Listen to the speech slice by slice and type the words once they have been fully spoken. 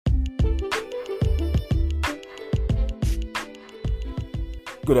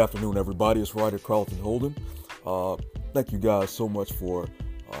Good afternoon, everybody. It's Ryder Carlton Holden. Thank you guys so much for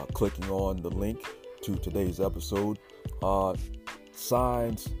clicking on the link to today's episode.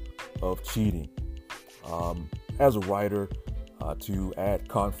 Signs of cheating. As a writer, to add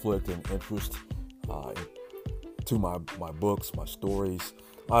conflict and interest to my books, my stories,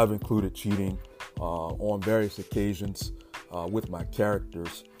 I've included cheating on various occasions with my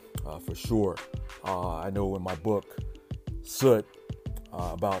characters, for sure. I know in my book, Soot,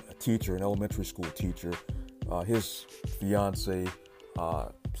 about a teacher, an elementary school teacher, his fiance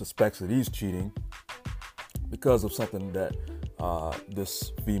suspects that he's cheating because of something that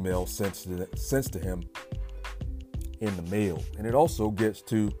this female sends to him in the mail. And it also gets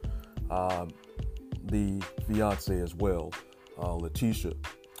to the fiance as well, Letitia.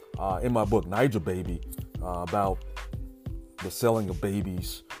 In my book, Niger Baby, about the selling of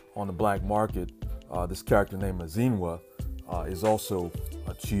babies on the black market, this character named Azinwa is also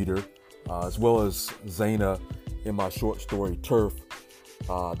a cheater, as well as Zaina in my short story Turf,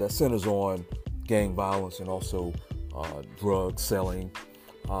 that centers on gang violence and also drug selling.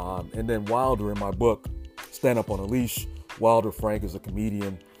 And then Wilder in my book, Stand Up on a Leash. Wilder Frank is a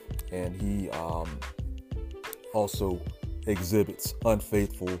comedian, and he also exhibits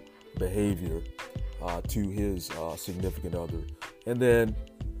unfaithful behavior to his significant other. And then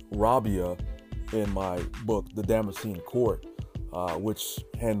Rabia in my book, The Damascene Court, which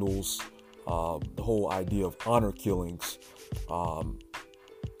handles the whole idea of honor killings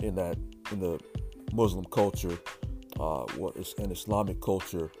in the Muslim culture, an Islamic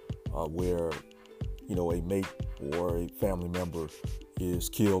culture, where a mate or a family member is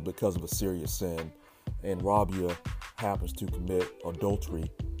killed because of a serious sin, and Rabia happens to commit adultery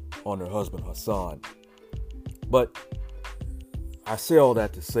on her husband Hassan. But I say all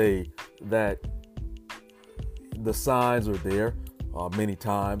that to say that the signs are there many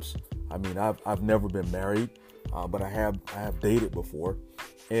times. I mean, I've never been married, but I have dated before,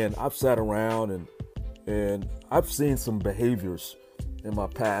 and I've sat around and I've seen some behaviors in my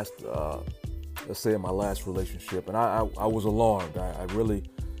past. Let's say in my last relationship, and I was alarmed. I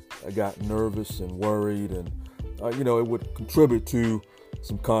got nervous and worried, and it would contribute to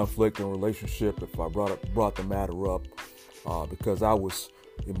some conflict in a relationship if I brought the matter up, because I was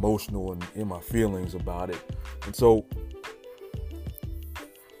emotional and in my feelings about it. And so,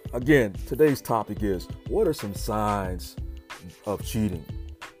 again, today's topic is, what are some signs of cheating?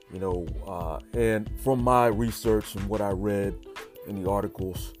 And from my research and what I read in the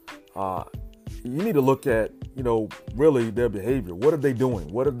articles, you need to look at, really their behavior. What are they doing?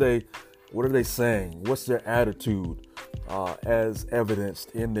 What are they saying? What's their attitude, as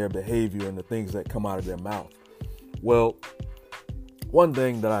evidenced in their behavior and the things that come out of their mouth? Well, one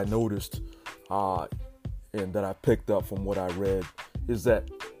thing that I noticed, and that I picked up from what I read, is that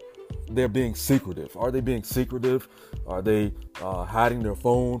they're being secretive. Are they being secretive? Are they hiding their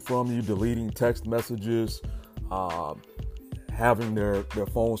phone from you, deleting text messages, having their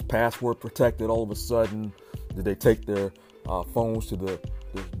phones password protected all of a sudden? Did they take their phones to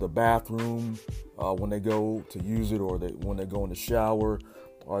the bathroom when they go to use it, or when they go in the shower?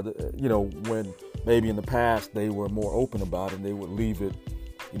 Or when maybe in the past they were more open about it and they would leave it,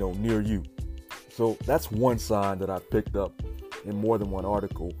 near you. So that's one sign that I picked up in more than one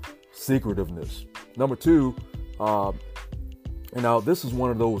article: secretiveness. Number two, and now this is one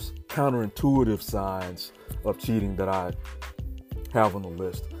of those counterintuitive signs of cheating that I have on the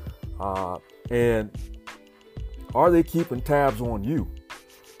list. And are they keeping tabs on you?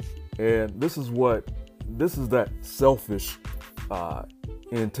 And this is that selfish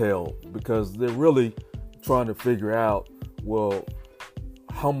intel, because they're really trying to figure out, well,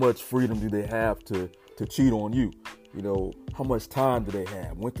 how much freedom do they have to cheat on you? How much time do they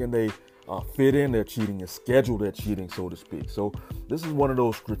have? When can they fit in their cheating and schedule their cheating, so to speak? So this is one of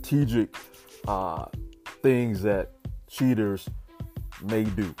those strategic things that cheaters may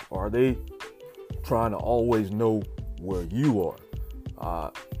do. Are they trying to always know where you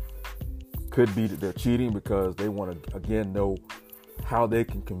are? Could be that they're cheating because they want to, again, know how they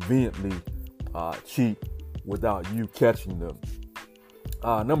can conveniently cheat without you catching them.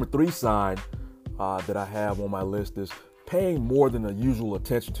 Number three sign that I have on my list is paying more than the usual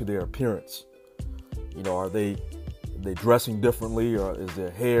attention to their appearance. Are they dressing differently, or is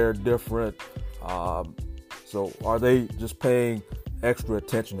their hair different? So are they just paying extra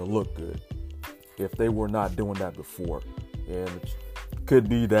attention to look good if they were not doing that before? And it could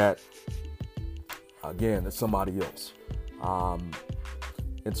be that, again, it's somebody else.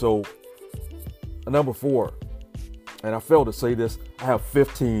 And so, number four, and I failed to say this, I have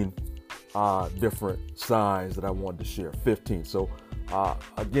 15 different signs that I wanted to share. 15. So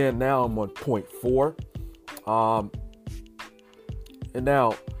Again, now I'm on point 4. And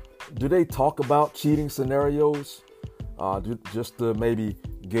now, do they talk about cheating scenarios just to maybe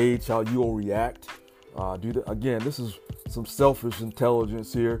gauge how you'll react? Again, this is some selfish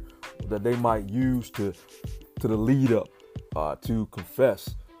intelligence here that they might use to the lead up to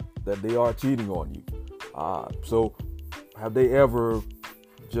confess that they are cheating on you. So have they ever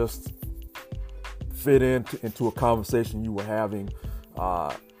just fit into a conversation you were having,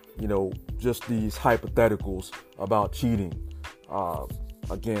 just these hypotheticals about cheating?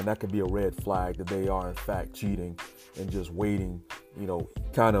 Again, that could be a red flag that they are in fact cheating and just waiting,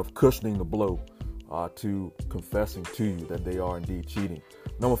 kind of cushioning the blow to confessing to you that they are indeed cheating.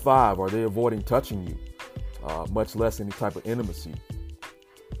 Number 5, are they avoiding touching you, much less any type of intimacy?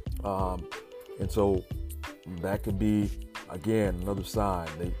 And so that could be, again, another sign.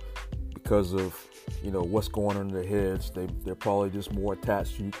 Because of what's going on in their heads, they're probably just more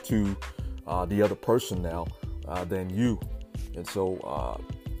attached to the other person now than you. And so,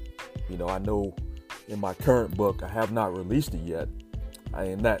 I know in my current book, I have not released it yet.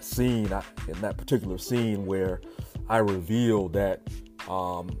 In that particular scene where I reveal that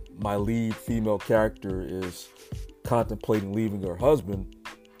my lead female character is contemplating leaving her husband,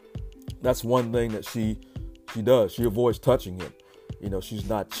 that's one thing that she does. She avoids touching him. She's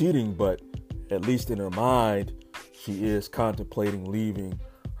not cheating, but at least in her mind, she is contemplating leaving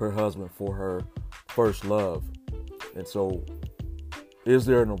her husband for her first love. And so, is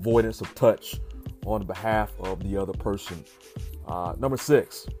there an avoidance of touch on behalf of the other person? Number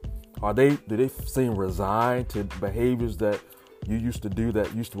 6, do they seem resigned to behaviors that you used to do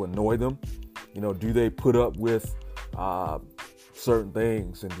that used to annoy them? Do they put up with certain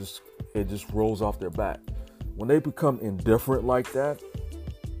things and it just rolls off their back? When they become indifferent like that,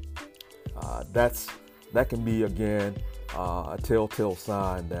 that can be, again, a telltale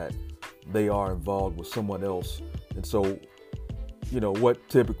sign that they are involved with someone else. And so, what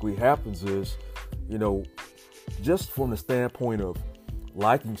typically happens is, just from the standpoint of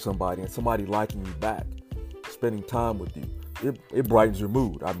liking somebody and somebody liking you back, spending time with you, it brightens your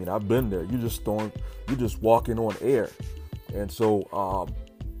mood. I mean, I've been there. You're just walking on air. And so,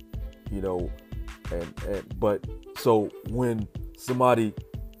 so when somebody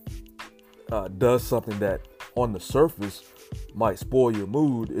does something that on the surface might spoil your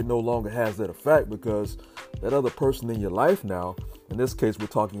mood, it no longer has that effect, because that other person in your life now, in this case, we're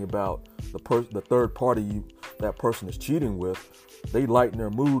talking about the third party that person is cheating with, they lighten their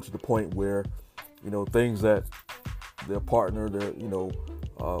mood to the point where, things that their partner, their,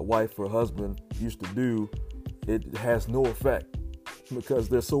 wife or husband used to do, it has no effect, because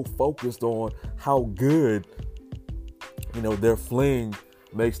they're so focused on how good, their fling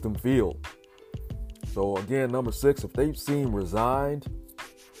makes them feel. So again, number 6, if they seem resigned,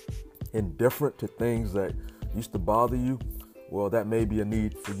 indifferent to things that used to bother you, well, that may be a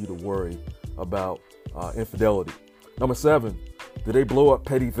need for you to worry about infidelity. Number 7, do they blow up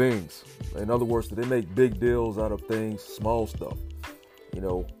petty things? In other words, do they make big deals out of things, small stuff?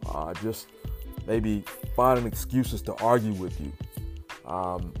 Just maybe finding excuses to argue with you.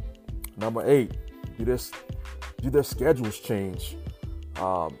 Number 8, do their schedules change?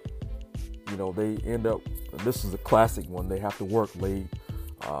 They end up, and this is a classic one, they have to work late.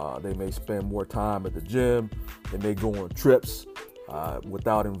 They may spend more time at the gym. They may go on trips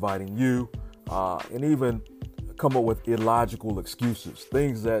without inviting you, and even come up with illogical excuses,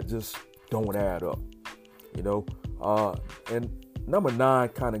 things that just don't add up, And number 9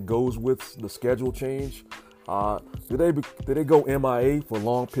 kind of goes with the schedule change. Do they go MIA for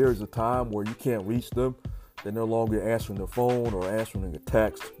long periods of time where you can't reach them? They're no longer answering their phone or answering a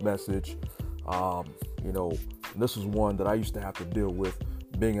text message. This is one that I used to have to deal with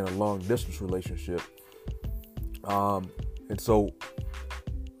being in a long distance relationship. And so,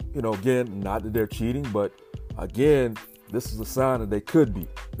 again, not that they're cheating, but again, this is a sign that they could be.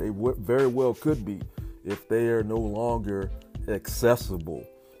 They very well could be if they are no longer accessible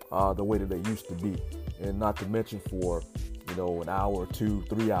the way that they used to be. And not to mention for, an hour, 2,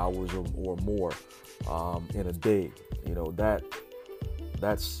 3 hours or more in a day.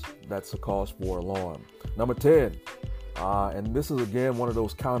 That's a cause for alarm. Number 10, and this is again one of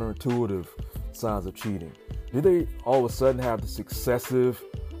those counterintuitive signs of cheating. Do they all of a sudden have this excessive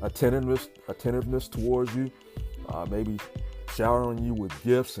attentiveness towards you? Maybe showering you with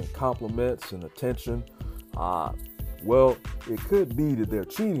gifts and compliments and attention. Well, it could be that they're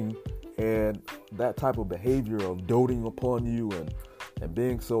cheating, and that type of behavior of doting upon you and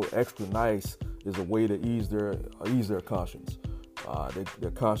being so extra nice is a way to ease their conscience.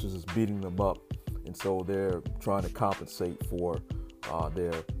 Their conscience is beating them up, and so they're trying to compensate for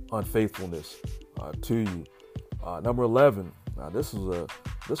their unfaithfulness to you. Number 11. Now this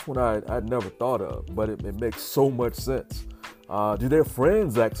one I'd never thought of, but it makes so much sense. Do their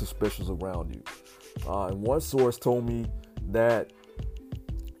friends act suspicious around you? And one source told me that,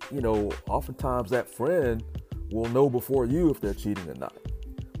 oftentimes that friend will know before you if they're cheating or not,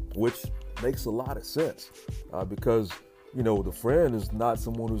 which makes a lot of sense because, the friend is not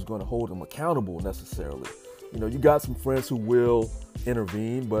someone who's going to hold them accountable necessarily. You got some friends who will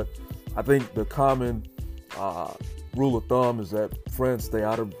intervene, but I think the common rule of thumb is that friends stay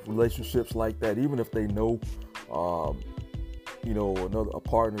out of relationships like that, even if they know, a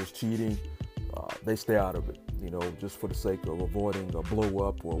partner is cheating. They stay out of it, just for the sake of avoiding a blow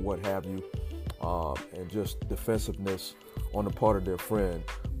up or what have you, and just defensiveness on the part of their friend.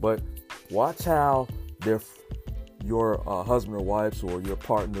 But watch how your husband or wife's or your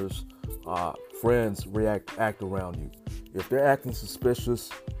partner's friends act around you. If they're acting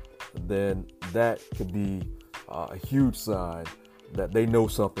suspicious, then that could be a huge sign that they know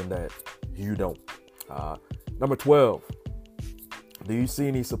something that you don't. Number 12, do you see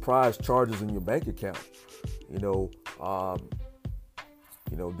any surprise charges in your bank account?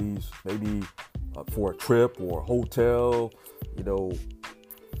 These maybe for a trip or a hotel,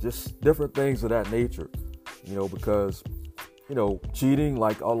 just different things of that nature, because, cheating,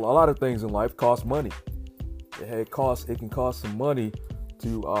 like a lot of things in life, costs money. It can cost some money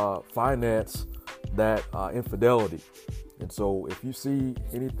to finance that infidelity. And so if you see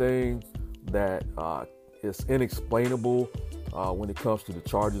anything that is inexplainable when it comes to the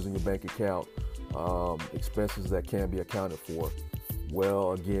charges in your bank account, expenses that can be accounted for,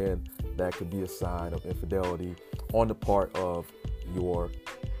 well, again, that could be a sign of infidelity on the part of your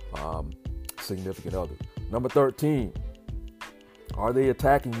significant other. Number 13, are they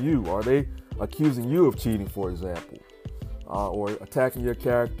attacking you? Are they accusing you of cheating, for example, or attacking your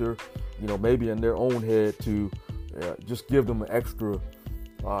character, maybe in their own head to just give them an extra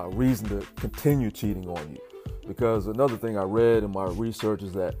reason to continue cheating on you? Because another thing I read in my research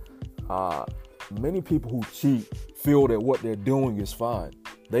is that many people who cheat feel that what they're doing is fine.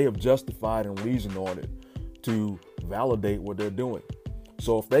 They have justified and reasoned on it to validate what they're doing.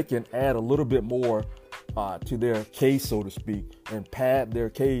 So if they can add a little bit more to their case, so to speak, and pad their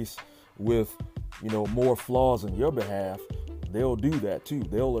case with, more flaws on your behalf, they'll do that too.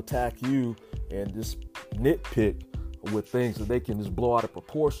 They'll attack you and just nitpick with things that they can just blow out of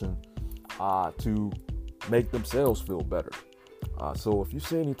proportion to make themselves feel better. So if you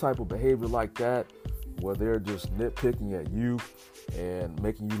see any type of behavior like that, where they're just nitpicking at you and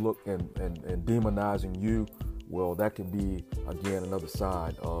making you look and demonizing you, well, that could be, again, another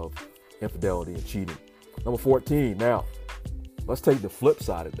sign of infidelity and cheating. Number 14. Now, let's take the flip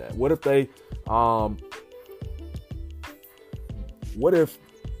side of that. What if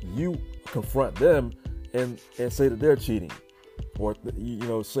you confront them and say that they're cheating, or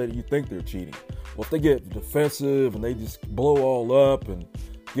say that you think they're cheating? Well, if they get defensive and they just blow all up and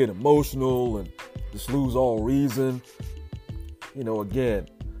get emotional and just lose all reason, again,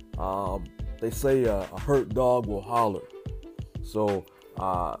 they say a hurt dog will holler. So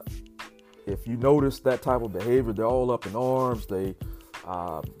if you notice that type of behavior, they're all up in arms. They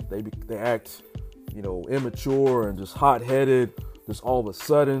act, immature and just hot-headed. Just all of a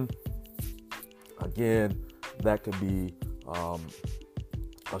sudden, again, that could be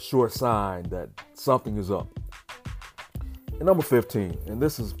a sure sign that something is up. And number 15, and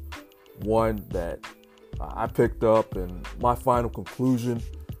this is one that I picked up, and my final conclusion,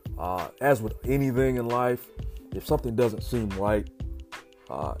 as with anything in life, if something doesn't seem right,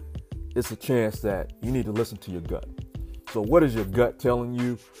 it's a chance that you need to listen to your gut. So what is your gut telling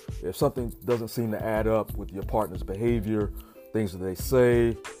you? If something doesn't seem to add up with your partner's behavior, things that they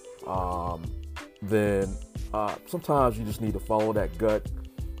say, then sometimes you just need to follow that gut.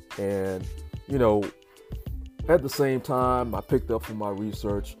 And, at the same time, I picked up from my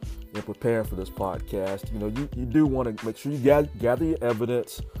research in preparing for this podcast, you do want to make sure you gather your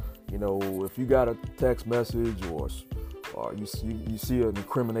evidence. If you got a text message or you see an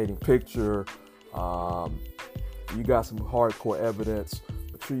incriminating picture, you got some hardcore evidence,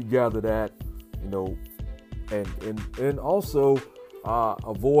 make sure you gather that, and also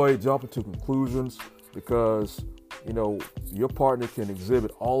avoid jumping to conclusions, because your partner can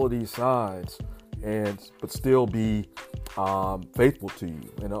exhibit all of these signs but still be faithful to you.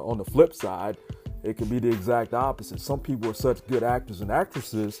 And on the flip side, it can be the exact opposite. Some people are such good actors and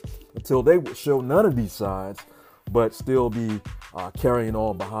actresses until they would show none of these signs, but still be carrying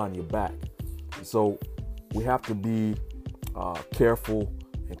on behind your back. And so we have to be careful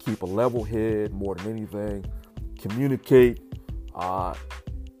and keep a level head more than anything. Communicate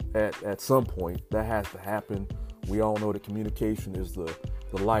at some point that has to happen. We all know that communication is the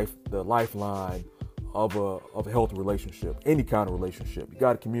lifeline of a healthy relationship, any kind of relationship. You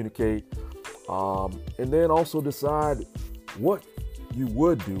got to communicate, and then also decide what you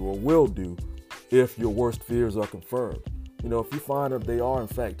would do or will do if your worst fears are confirmed. If you find that they are in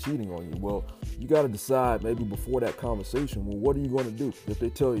fact cheating on you, well, you got to decide maybe before that conversation, well, what are you going to do? If they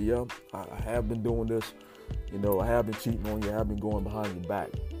tell you, yeah, I have been doing this, I have been cheating on you, I have been going behind your back.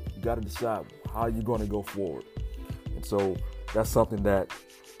 You got to decide how you're going to go forward. And so that's something that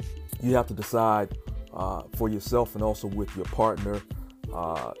you have to decide for yourself and also with your partner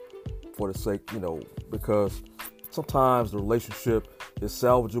for the sake, because sometimes the relationship is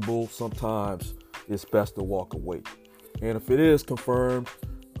salvageable. Sometimes it's best to walk away. And if it is confirmed,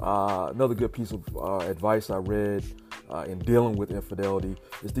 another good piece of advice I read in dealing with infidelity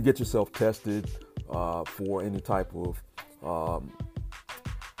is to get yourself tested for any type of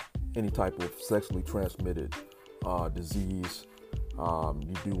sexually transmitted disease.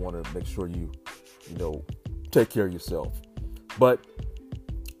 You do want to make sure you take care of yourself. But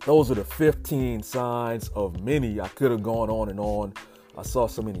those are the 15 signs of many. I could have gone on and on. I saw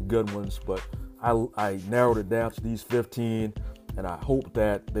so many good ones, but I narrowed it down to these 15, and I hope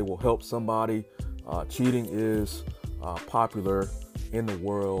that they will help somebody. Cheating is popular in the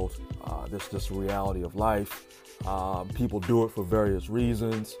world. That's just a reality of life. People do it for various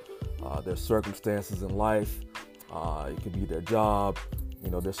reasons. Their circumstances in life. It could be their job.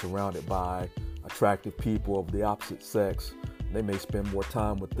 They're surrounded by attractive people of the opposite sex. They may spend more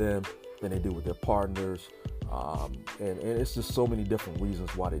time with them than they do with their partners. And it's just so many different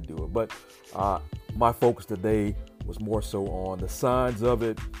reasons why they do it. But my focus today was more so on the signs of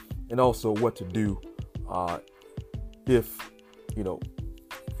it and also what to do if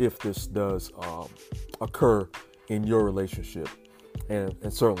this does occur in your relationship, and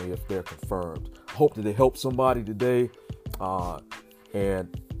certainly if they're confirmed. I hope that they help somebody today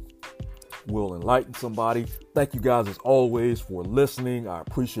and will enlighten somebody. Thank you guys as always for listening. I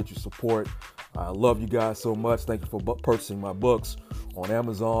appreciate your support. I love you guys so much. Thank you for purchasing my books on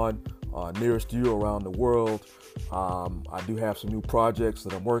Amazon, nearest you around the world. I do have some new projects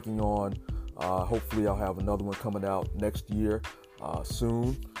that I'm working on. Hopefully I'll have another one coming out next year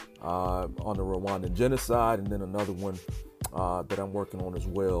soon on the Rwandan genocide, and then another one that I'm working on as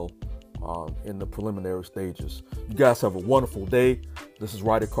well in the preliminary stages. You guys have a wonderful day. This is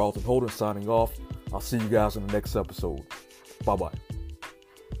Ryder Carlton Holden signing off. I'll see you guys in the next episode. Bye-bye.